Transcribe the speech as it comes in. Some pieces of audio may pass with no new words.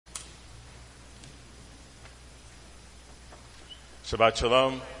Shabbat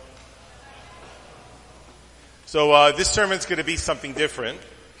Shalom. So this sermon's going to be something different,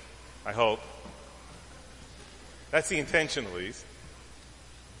 I hope. That's the intention, at least.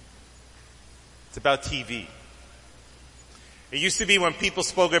 It's about TV. It used to be when people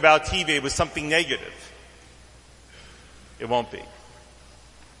spoke about TV, it was something negative. It won't be.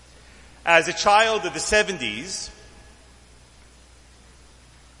 As a child of the 70s,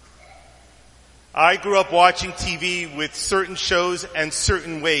 I grew up watching TV with certain shows and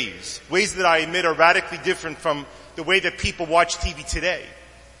certain ways that I admit are radically different from the way that people watch TV today.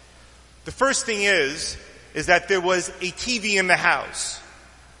 The first thing is that there was a TV in the house.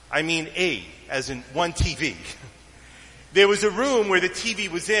 I mean as in one TV. There was a room where the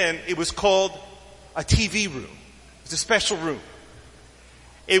TV was in. It was called a TV room. It was a special room.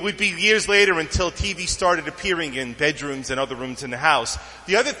 It would be years later until TV started appearing in bedrooms and other rooms in the house.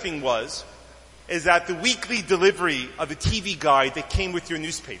 The other thing is that the weekly delivery of a TV guide that came with your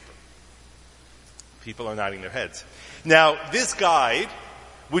newspaper. People are nodding their heads. Now, this guide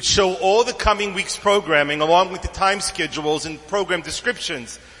would show all the coming week's programming along with the time schedules and program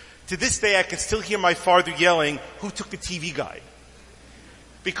descriptions. To this day, I can still hear my father yelling, "Who took the TV guide?"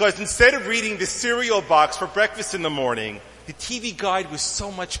 Because instead of reading the cereal box for breakfast in the morning, the TV guide was so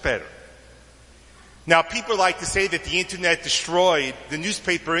much better. Now, people like to say that the internet destroyed the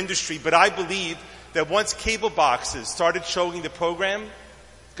newspaper industry, but I believe that once cable boxes started showing the program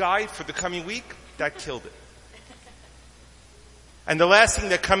guide for the coming week, that killed it. And the last thing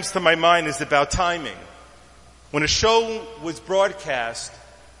that comes to my mind is about timing. When a show was broadcast,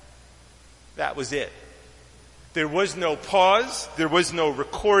 that was it. There was no pause, there was no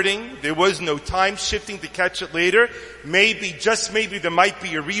recording, there was no time shifting to catch it later. Maybe, just maybe, there might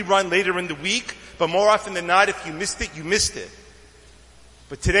be a rerun later in the week, but more often than not, if you missed it, you missed it.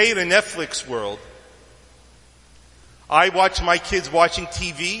 But today in the Netflix world, I watch my kids watching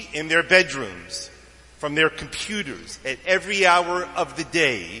TV in their bedrooms, from their computers, at every hour of the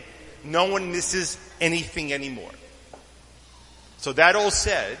day. No one misses anything anymore. So that all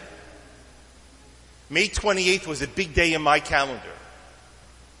said, May 28th was a big day in my calendar.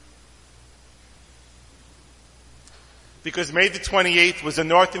 Because May the 28th was a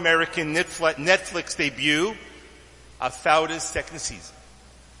North American Netflix debut of Fauda's second season.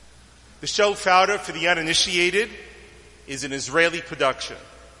 The show Fauda, for the uninitiated, is an Israeli production.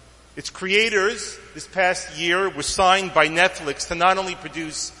 Its creators this past year were signed by Netflix to not only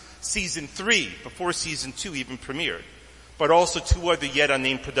produce season 3 before season 2 even premiered, but also 2 other yet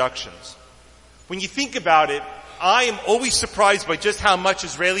unnamed productions. When you think about it, I am always surprised by just how much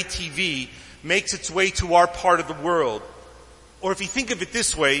Israeli TV makes its way to our part of the world. Or if you think of it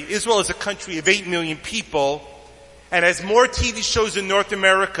this way, Israel is a country of 8 million people and has more TV shows in North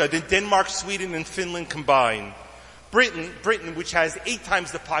America than Denmark, Sweden, and Finland combined. Britain, which has 8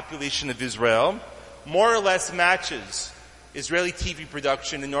 times the population of Israel, more or less matches Israeli TV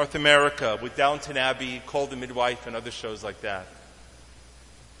production in North America with Downton Abbey, Call the Midwife, and other shows like that.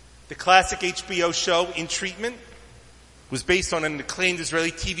 The classic HBO show, In Treatment, was based on an acclaimed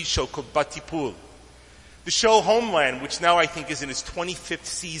Israeli TV show called Bat Tipul. The show Homeland, which now I think is in its 25th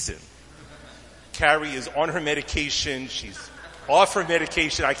season. Carrie is on her medication. She's off her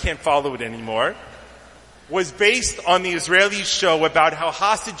medication. I can't follow it anymore. Was based on the Israeli show about how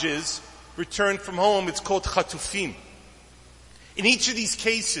hostages returned from home. It's called Chatufim. In each of these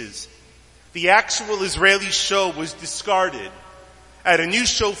cases, the actual Israeli show was discarded at a new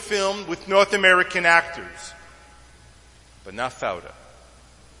show filmed with North American actors. But not Fauda.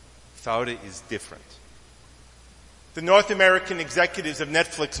 Fauda is different. The North American executives of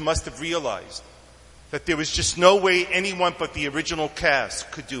Netflix must have realized that there was just no way anyone but the original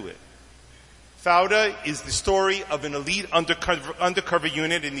cast could do it. Fauda is the story of an elite undercover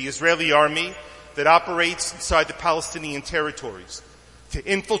unit in the Israeli army that operates inside the Palestinian territories to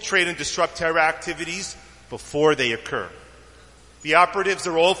infiltrate and disrupt terror activities before they occur. The operatives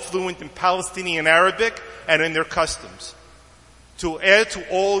are all fluent in Palestinian Arabic and in their customs. To add to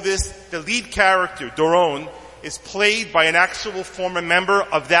all this, the lead character, Doron, is played by an actual former member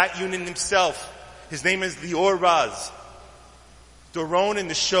of that unit himself. His name is Lior Raz. Doron in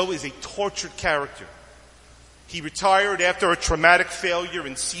the show is a tortured character. He retired after a traumatic failure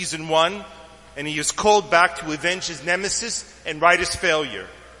in season 1, and he is called back to avenge his nemesis and right his failure.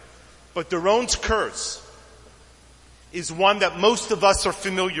 But Doron's curse is one that most of us are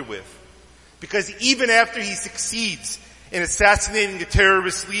familiar with. Because even after he succeeds in assassinating the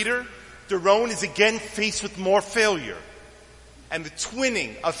terrorist leader, Doron is again faced with more failure. And the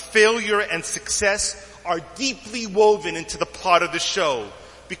twinning of failure and success are deeply woven into the plot of the show,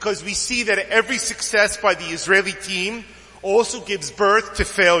 because we see that every success by the Israeli team also gives birth to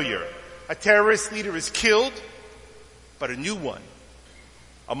failure. A terrorist leader is killed, but a new one,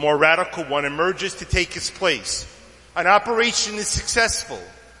 a more radical one, emerges to take his place. An operation is successful,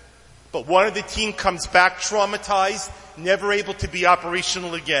 but one of the team comes back traumatized, never able to be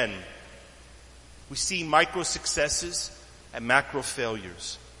operational again. We see micro successes and macro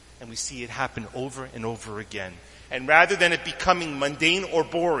failures, and we see it happen over and over again. And rather than it becoming mundane or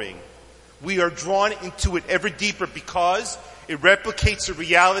boring, we are drawn into it ever deeper because it replicates a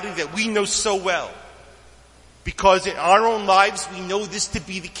reality that we know so well. Because in our own lives, we know this to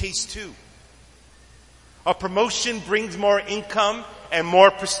be the case too. A promotion brings more income and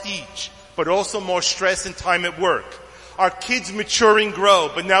more prestige, but also more stress and time at work. Our kids mature and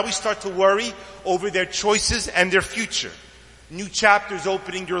grow, but now we start to worry over their choices and their future. New chapters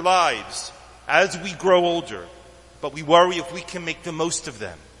opening your lives as we grow older, but we worry if we can make the most of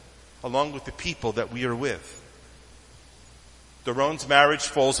them, along with the people that we are with. Doron's marriage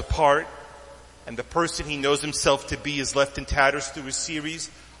falls apart, and the person he knows himself to be is left in tatters through a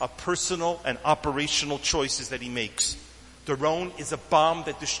series of personal and operational choices that he makes. Doron is a bomb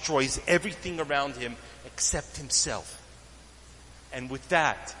that destroys everything around him except himself. And with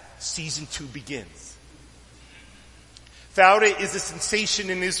that, season 2 begins. Fauda is a sensation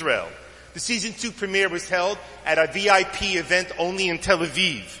in Israel. The season 2 premiere was held at a VIP event only in Tel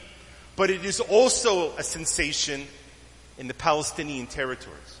Aviv. But it is also a sensation in the Palestinian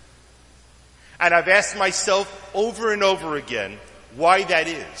territories. And I've asked myself over and over again why that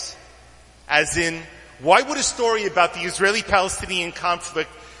is. As in, why would a story about the Israeli-Palestinian conflict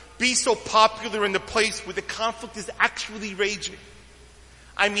be so popular in the place where the conflict is actually raging?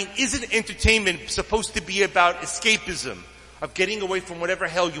 I mean, isn't entertainment supposed to be about escapism, of getting away from whatever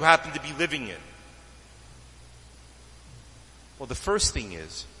hell you happen to be living in? Well, the first thing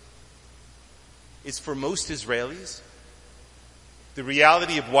is for most Israelis, the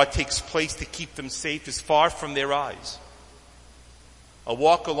reality of what takes place to keep them safe is far from their eyes. A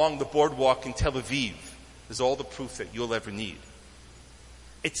walk along the boardwalk in Tel Aviv is all the proof that you'll ever need.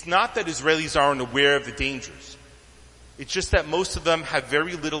 It's not that Israelis aren't aware of the dangers. It's just that most of them have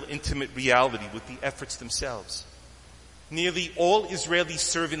very little intimate reality with the efforts themselves. Nearly all Israelis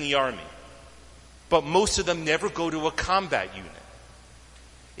serve in the army, but most of them never go to a combat unit.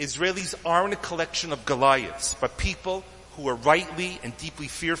 Israelis aren't a collection of Goliaths, but people who are rightly and deeply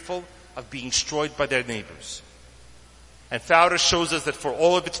fearful of being destroyed by their neighbors. And Fauda shows us that for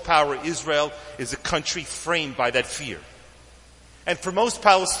all of its power, Israel is a country framed by that fear. And for most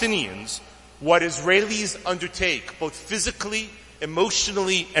Palestinians, what Israelis undertake, both physically,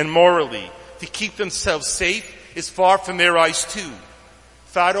 emotionally, and morally, to keep themselves safe is far from their eyes too.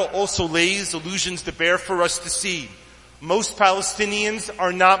 Fauda also lays illusions to bear for us to see. Most Palestinians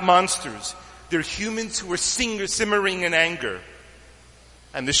are not monsters. They're humans who are simmering in anger.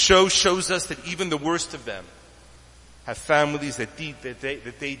 And the show shows us that even the worst of them have families that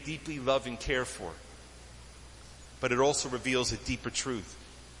they deeply love and care for. But it also reveals a deeper truth.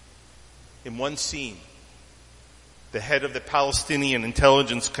 In one scene, the head of the Palestinian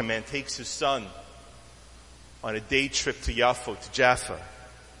intelligence command takes his son on a day trip to Jaffa.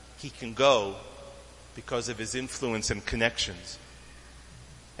 He can go because of his influence and connections.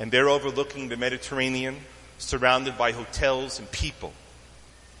 And they're overlooking the Mediterranean, surrounded by hotels and people.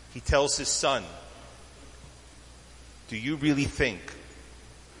 He tells his son, "Do you really think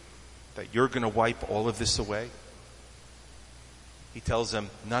that you're going to wipe all of this away?" He tells him,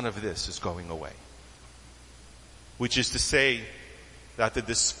 none of this is going away. Which is to say that the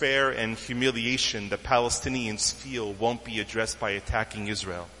despair and humiliation the Palestinians feel won't be addressed by attacking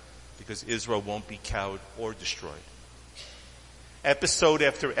Israel, because Israel won't be cowed or destroyed. Episode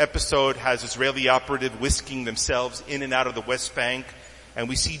after episode has Israeli operatives whisking themselves in and out of the West Bank, and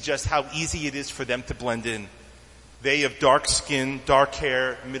we see just how easy it is for them to blend in. They have dark skin, dark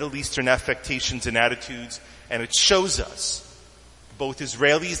hair, Middle Eastern affectations and attitudes, and it shows us, both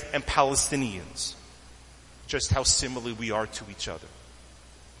Israelis and Palestinians, just how similar we are to each other.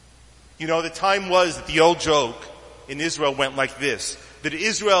 You know, the time was that the old joke in Israel went like this, that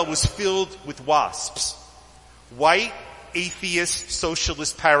Israel was filled with wasps. White, atheist,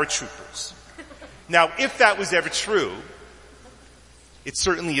 socialist paratroopers. Now, if that was ever true, it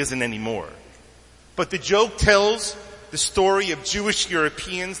certainly isn't anymore. But the joke tells the story of Jewish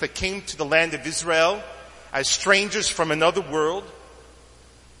Europeans that came to the land of Israel as strangers from another world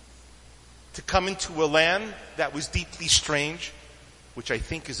to come into a land that was deeply strange, which I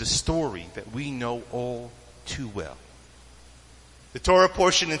think is a story that we know all too well. The Torah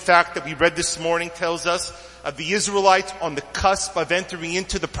portion, in fact, that we read this morning tells us of the Israelites on the cusp of entering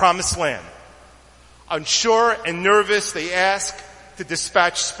into the promised land. Unsure and nervous, they ask to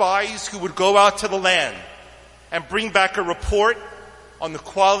dispatch spies who would go out to the land and bring back a report on the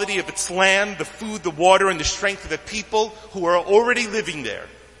quality of its land, the food, the water, and the strength of the people who are already living there.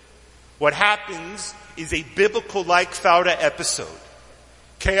 What happens is a biblical-like Fauda episode.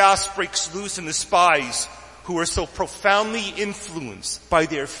 Chaos breaks loose in the spies who are so profoundly influenced by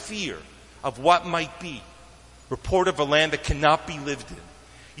their fear of what might be, report of a land that cannot be lived in.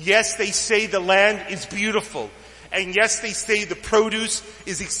 Yes, they say the land is beautiful, and yes, they say the produce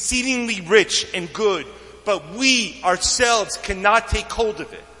is exceedingly rich and good, but we ourselves cannot take hold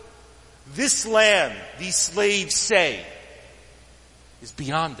of it. This land, these slaves say, is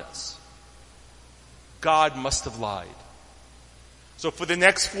beyond us. God must have lied. So for the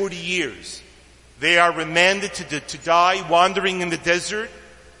next 40 years, they are remanded to die wandering in the desert.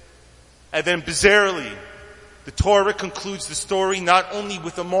 And then bizarrely, the Torah concludes the story not only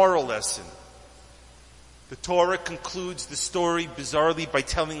with a moral lesson. The Torah concludes the story bizarrely by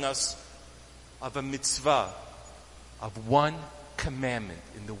telling us of a mitzvah, of one commandment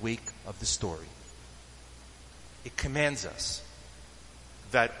in the wake of the story. It commands us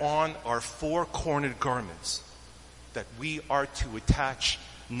that on our four-cornered garments, that we are to attach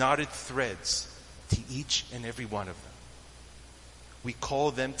knotted threads to each and every one of them. We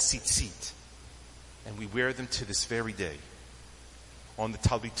call them tzitzit, and we wear them to this very day on the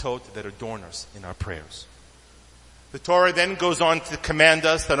talitot that adorn us in our prayers. The Torah then goes on to command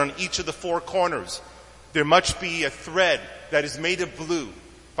us that on each of the four corners there must be a thread that is made of blue.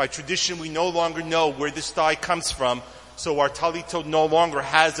 By tradition, we no longer know where this dye comes from, so our talitot no longer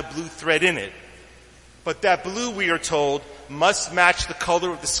has a blue thread in it. But that blue, we are told, must match the color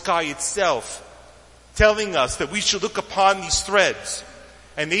of the sky itself, telling us that we should look upon these threads,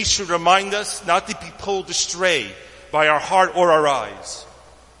 and they should remind us not to be pulled astray by our heart or our eyes.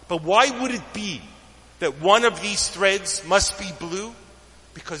 But why would it be that one of these threads must be blue?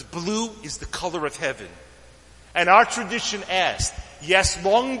 Because blue is the color of heaven. And our tradition asked, yes,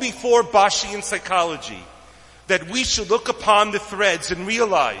 long before Bashian psychology, that we should look upon the threads and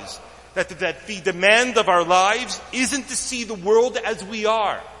realize that the demand of our lives isn't to see the world as we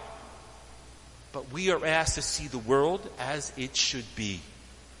are, but we are asked to see the world as it should be.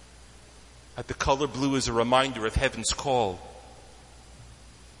 That the color blue is a reminder of heaven's call.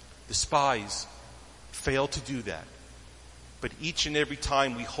 The spies fail to do that. But each and every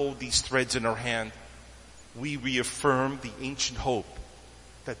time we hold these threads in our hand, we reaffirm the ancient hope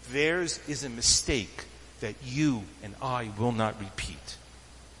that theirs is a mistake that you and I will not repeat.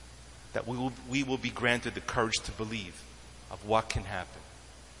 That we will be granted the courage to believe of what can happen.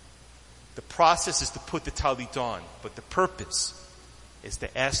 The process is to put the talit on, but the purpose is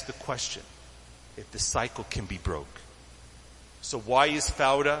to ask the question if the cycle can be broke. So why is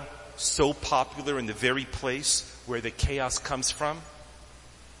Fauda so popular in the very place where the chaos comes from?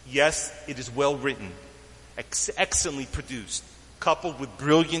 Yes, it is well written, excellently produced, coupled with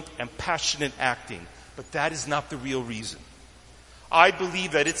brilliant and passionate acting, but that is not the real reason. I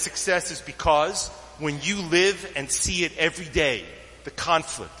believe that its success is because when you live and see it every day, the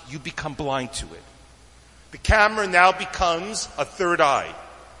conflict, you become blind to it. The camera now becomes a third eye,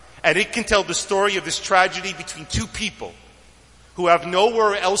 and it can tell the story of this tragedy between two people who have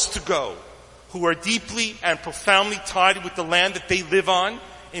nowhere else to go, who are deeply and profoundly tied with the land that they live on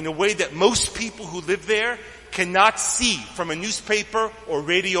in a way that most people who live there cannot see from a newspaper or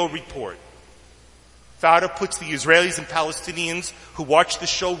radio report. Fauda puts the Israelis and Palestinians who watch the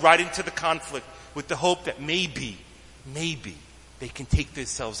show right into the conflict with the hope that maybe they can take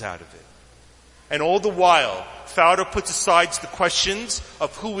themselves out of it. And all the while, Fauda puts aside the questions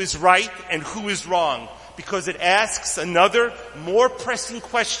of who is right and who is wrong, because it asks another, more pressing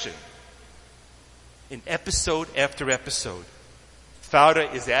question. In episode after episode,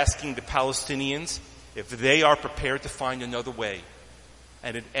 Fauda is asking the Palestinians if they are prepared to find another way.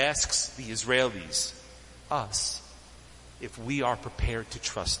 And it asks the Israelis, us, if we are prepared to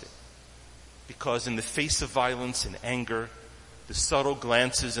trust it. Because in the face of violence and anger, the subtle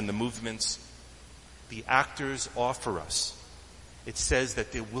glances and the movements, the actors offer us, it says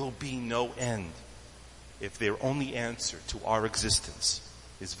that there will be no end if their only answer to our existence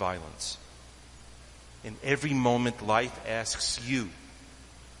is violence. In every moment, life asks you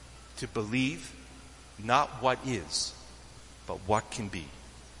to believe not what is, but what can be.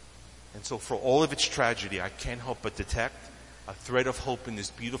 And so for all of its tragedy, I can't help but detect a thread of hope in this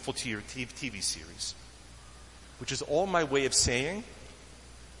beautiful TV series, which is all my way of saying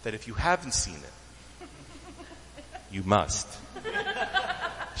that if you haven't seen it, you must.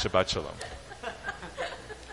 Shabbat Shalom.